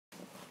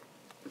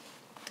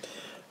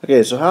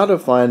Okay, so how to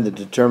find the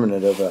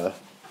determinant of a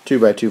 2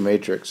 by 2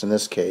 matrix in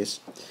this case.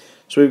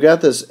 So we've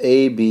got this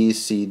A, B,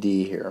 C,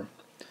 D here,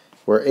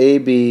 where A,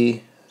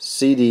 B,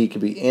 C, D could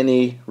be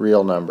any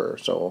real number.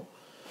 So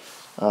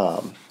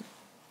the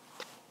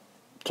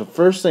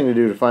first thing to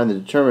do to find the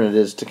determinant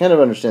is to kind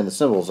of understand the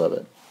symbols of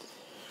it.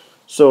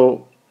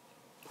 So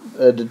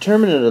a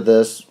determinant of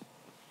this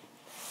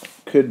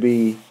could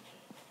be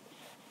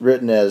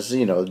written as,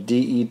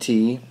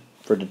 DET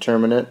for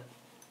determinant,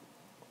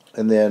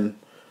 and then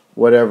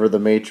whatever the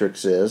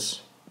matrix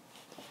is.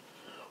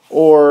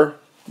 Or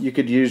you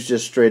could use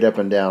just straight up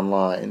and down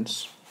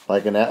lines,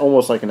 like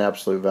almost like an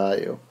absolute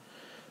value.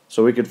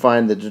 So we could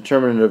find the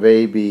determinant of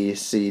A, B,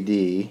 C,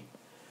 D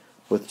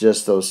with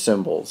just those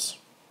symbols.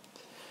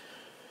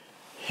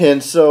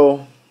 And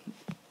so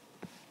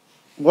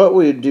what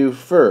we do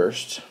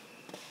first,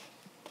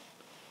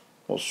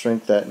 we'll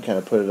shrink that and kind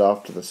of put it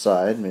off to the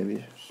side,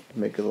 maybe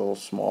make it a little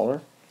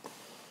smaller.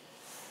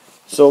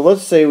 So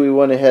let's say we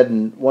went ahead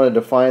and wanted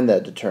to find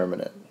that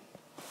determinant.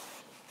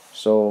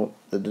 So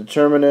the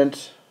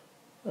determinant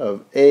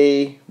of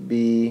A,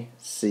 B,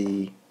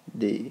 C,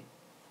 D.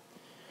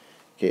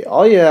 Okay,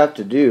 all you have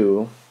to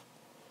do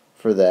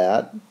for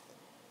that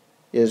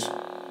is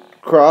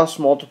cross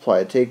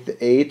multiply. Take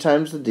the A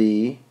times the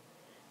D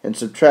and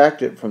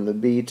subtract it from the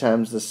B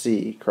times the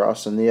C,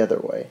 crossing the other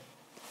way.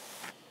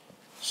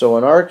 So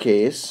in our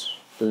case,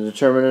 the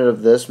determinant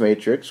of this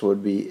matrix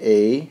would be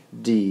A,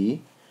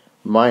 D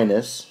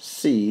minus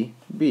C,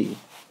 B.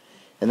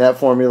 And that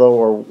formula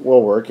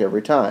will work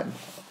every time.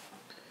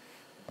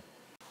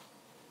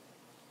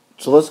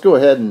 So let's go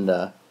ahead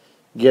and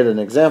get an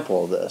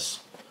example of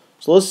this.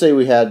 So let's say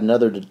we had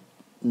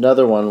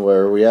another one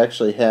where we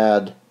actually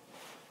had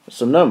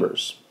some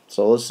numbers.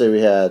 So let's say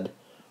we had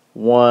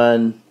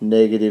 1,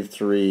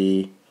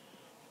 -3,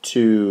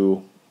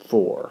 2,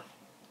 4.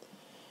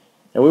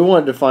 And we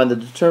wanted to find the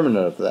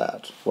determinant of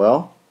that.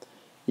 Well,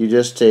 you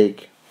just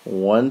take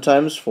 1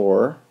 times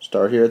 4,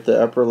 start here at the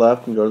upper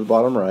left and go to the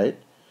bottom right.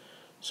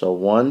 So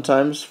 1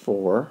 times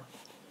 4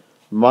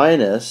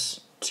 minus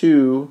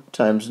 2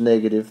 times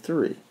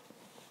 -3.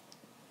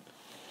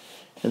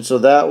 And so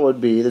that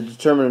would be, the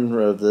determinant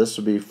of this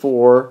would be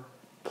 4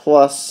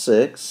 plus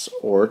 6,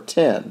 or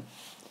 10.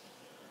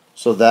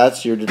 So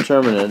that's your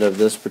determinant of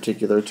this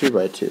particular 2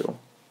 by 2.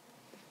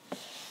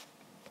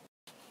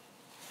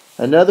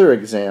 Another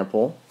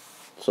example,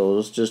 so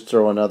let's just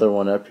throw another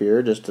one up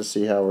here just to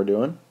see how we're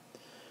doing.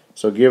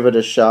 So give it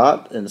a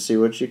shot and see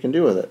what you can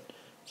do with it.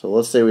 So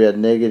let's say we had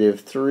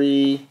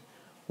 -3,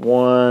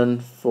 1,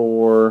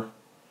 4,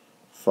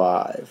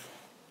 5.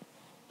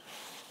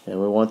 And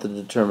we want the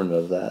determinant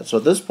of that. So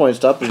at this point,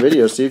 stop the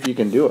video, see if you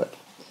can do it.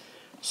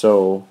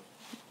 So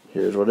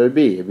here's what it would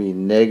be. It would be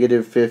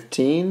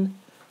 -15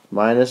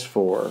 minus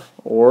 4.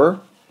 Or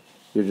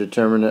your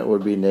determinant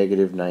would be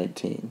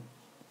 -19.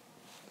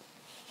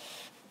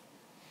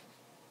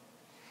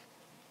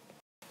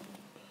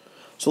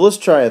 So let's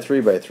try a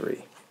 3 by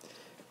 3.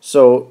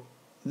 So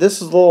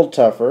this is a little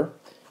tougher,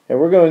 and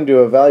we're going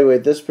to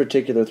evaluate this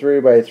particular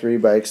 3 by 3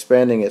 by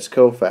expanding its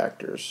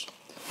cofactors.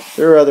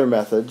 There are other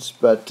methods,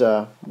 but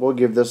we'll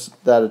give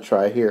that a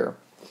try here.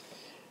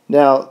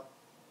 Now,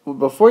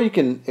 before you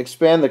can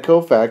expand the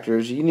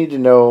cofactors, you need to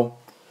know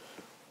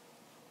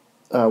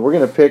we're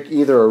going to pick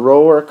either a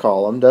row or a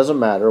column, doesn't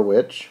matter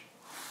which.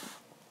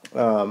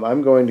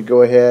 I'm going to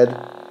go ahead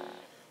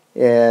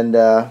and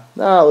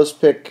let's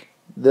pick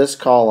this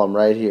column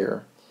right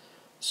here.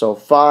 So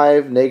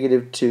 5,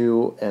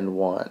 -2, and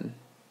 1.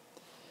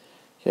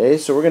 Okay,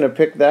 so we're going to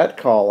pick that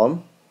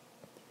column,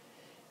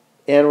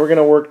 and we're going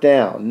to work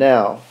down.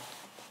 Now,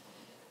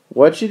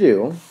 what you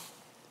do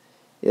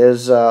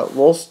is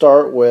we'll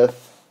start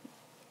with,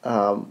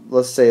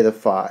 let's say, the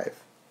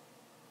 5.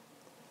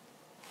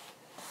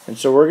 And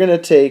so we're going to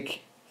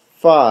take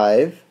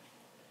 5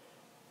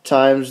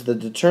 times the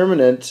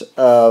determinant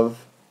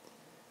of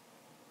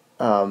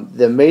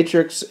the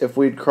matrix if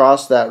we'd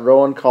cross that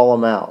row and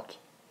column out.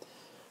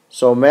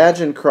 So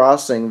imagine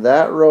crossing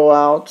that row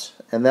out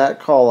and that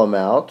column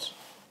out,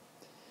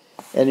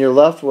 and you're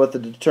left with the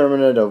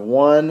determinant of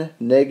 1,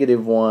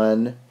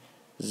 -1,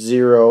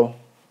 0,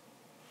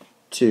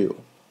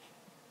 2.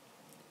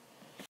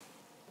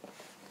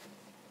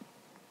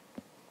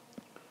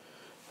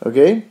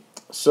 Okay,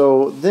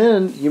 so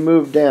then you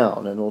move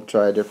down, and we'll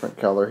try a different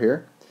color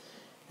here,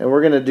 and we're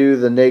going to do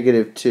the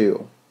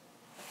 -2.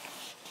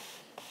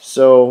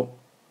 So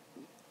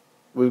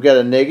we've got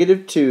a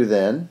 -2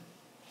 then,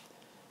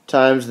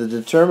 times the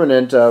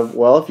determinant of,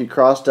 well, if you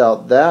crossed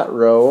out that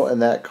row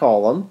and that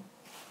column,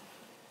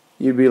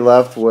 you'd be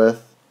left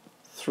with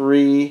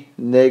 3,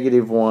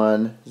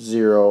 -1,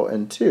 0,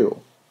 and 2.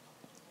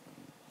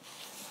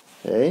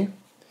 Okay,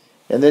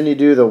 and then you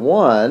do the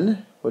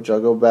 1, which I'll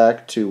go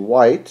back to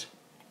white,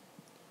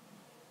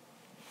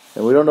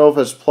 and we don't know if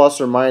it's plus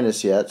or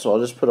minus yet, so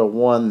I'll just put a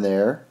 1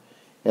 there.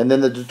 And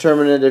then the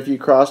determinant if you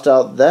crossed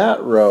out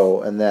that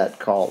row and that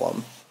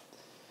column.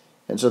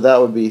 And so that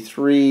would be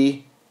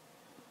 3,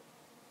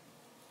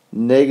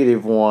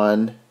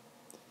 -1,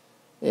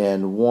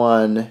 and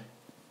 1,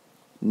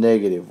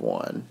 negative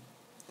 1.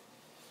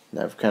 And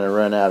I've kind of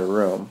run out of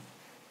room.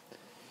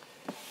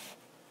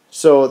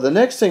 So the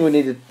next thing we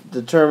need to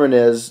determine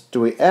is,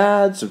 do we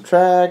add,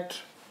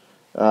 subtract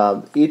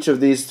each of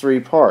these three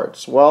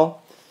parts?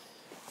 Well,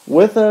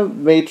 with a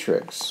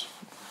matrix,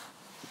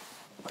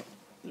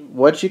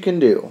 what you can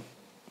do,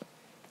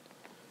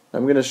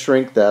 I'm going to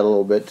shrink that a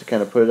little bit to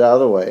kind of put it out of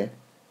the way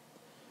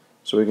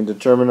so we can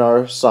determine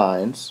our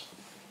signs.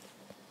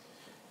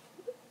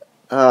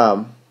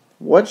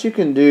 What you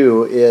can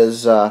do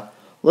is,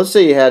 let's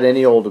say you had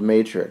any old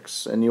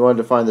matrix and you wanted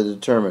to find the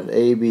determinant,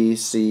 A, B,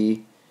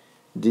 C,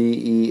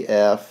 D, E,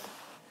 F,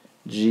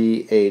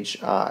 G,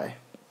 H, I.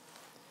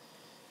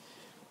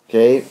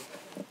 Okay,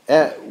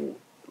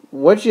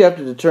 what you have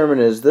to determine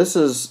is, this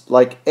is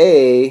like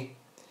A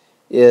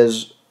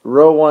is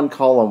row 1,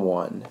 column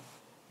 1.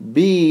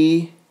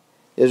 B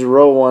is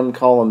row 1,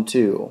 column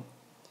 2.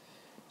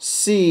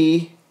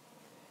 C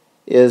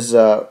is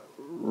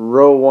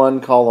row 1,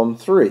 column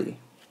 3.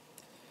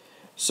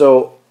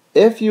 So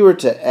if you were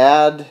to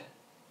add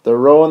the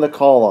row and the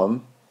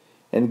column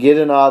and get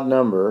an odd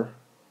number,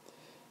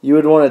 you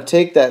would want to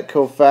take that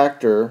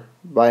cofactor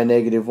by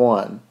negative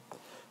 1.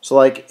 So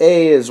like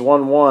A is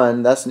 1,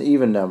 1, that's an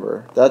even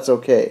number. That's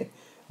okay.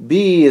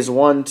 B is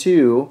 1,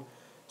 2,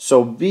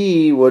 so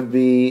B would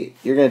be,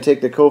 you're going to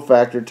take the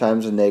cofactor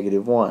times a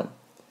negative 1.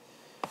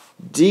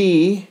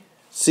 C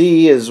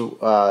is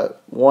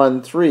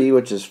 1, 3,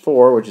 which is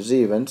 4, which is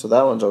even, so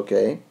that one's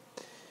okay.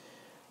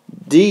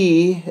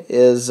 D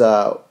is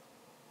row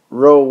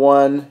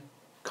 1,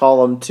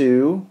 column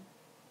 2,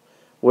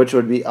 which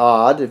would be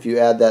odd if you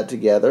add that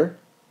together.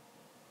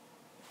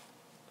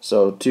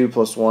 So 2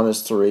 plus 1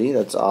 is 3,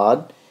 that's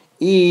odd.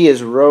 E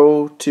is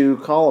row 2,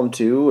 column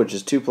 2, which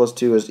is 2 plus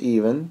 2 is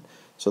even,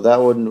 so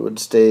that would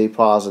stay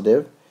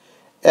positive.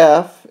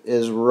 F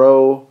is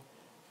row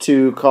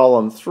 2,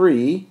 column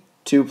 3,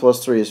 2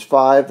 plus 3 is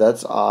 5,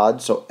 that's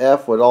odd, so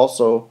F would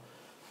also,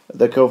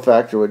 the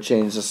cofactor would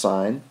change the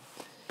sign.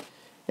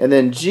 And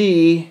then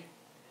G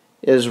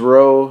is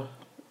row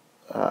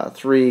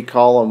 3,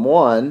 column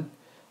 1,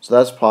 so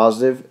that's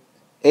positive.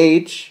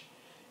 H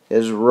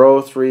is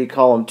row 3,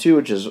 column 2,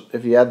 which is,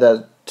 if you add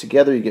that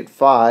together, you get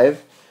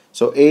 5.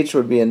 So H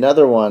would be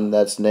another one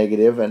that's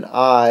negative, and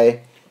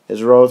I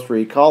is row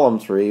 3, column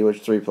 3,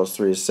 which 3 plus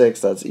 3 is 6,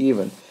 that's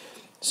even.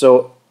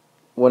 So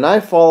when I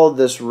followed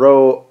this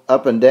row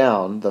up and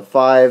down, the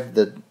 5,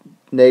 the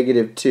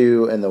negative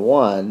 2, and the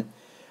 1,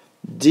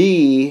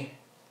 D,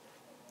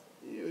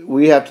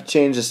 we have to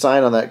change the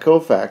sign on that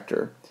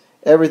cofactor.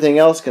 Everything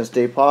else can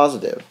stay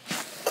positive.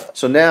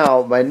 So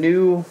now my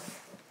new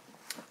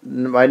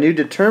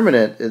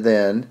determinant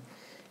then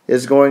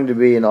is going to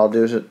be, and I'll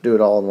do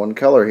it all in one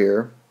color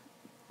here,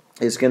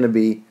 it's going to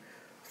be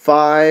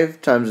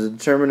 5 times the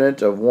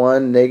determinant of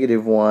 1,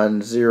 negative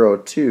 1, 0,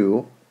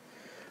 2.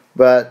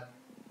 But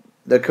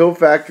the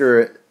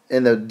cofactor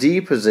in the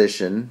D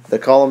position, the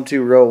column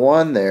 2, row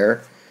 1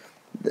 there,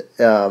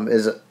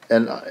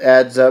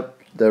 adds up,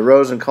 the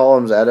rows and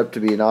columns add up to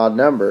be an odd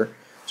number.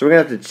 So we're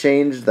going to have to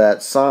change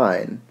that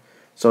sign.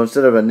 So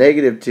instead of a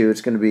negative 2,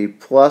 it's going to be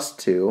plus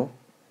 2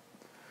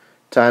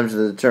 times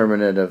the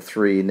determinant of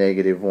 3,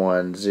 negative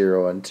 1,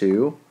 0, and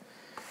 2.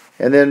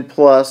 And then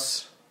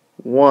plus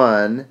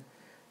 1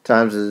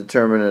 times the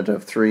determinant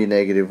of 3,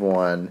 negative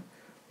 1,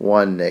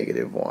 1,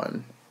 negative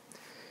 1.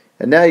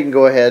 And now you can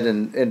go ahead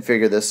and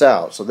figure this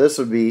out. So this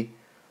would be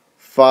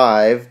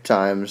 5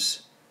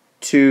 times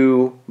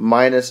 2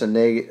 minus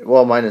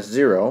minus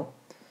 0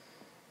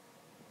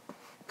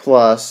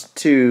 plus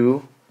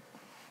 2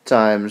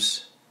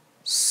 times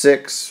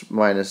 6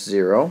 minus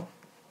 0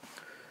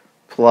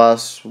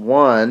 plus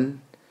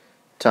 1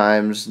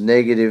 times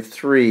negative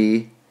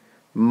 3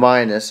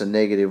 minus a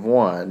negative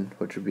 1,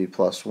 which would be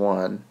plus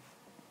 1.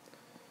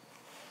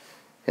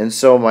 And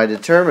so my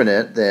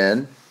determinant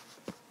then,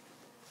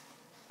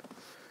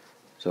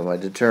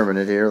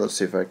 here, let's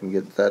see if I can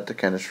get that to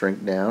kind of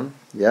shrink down.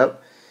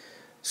 Yep.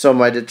 So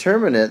my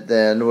determinant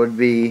then would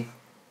be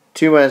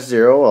 2 minus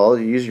 0, well,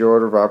 you use your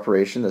order of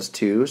operation, that's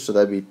 2, so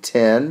that'd be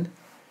 10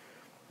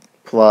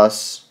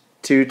 plus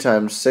 2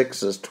 times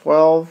 6 is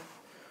 12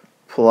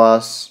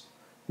 plus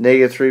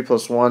negative 3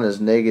 plus 1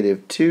 is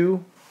negative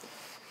 2,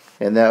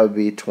 and that would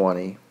be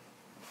 20.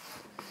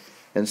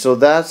 And so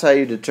that's how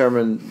you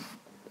determine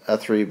a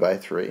 3 by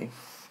 3.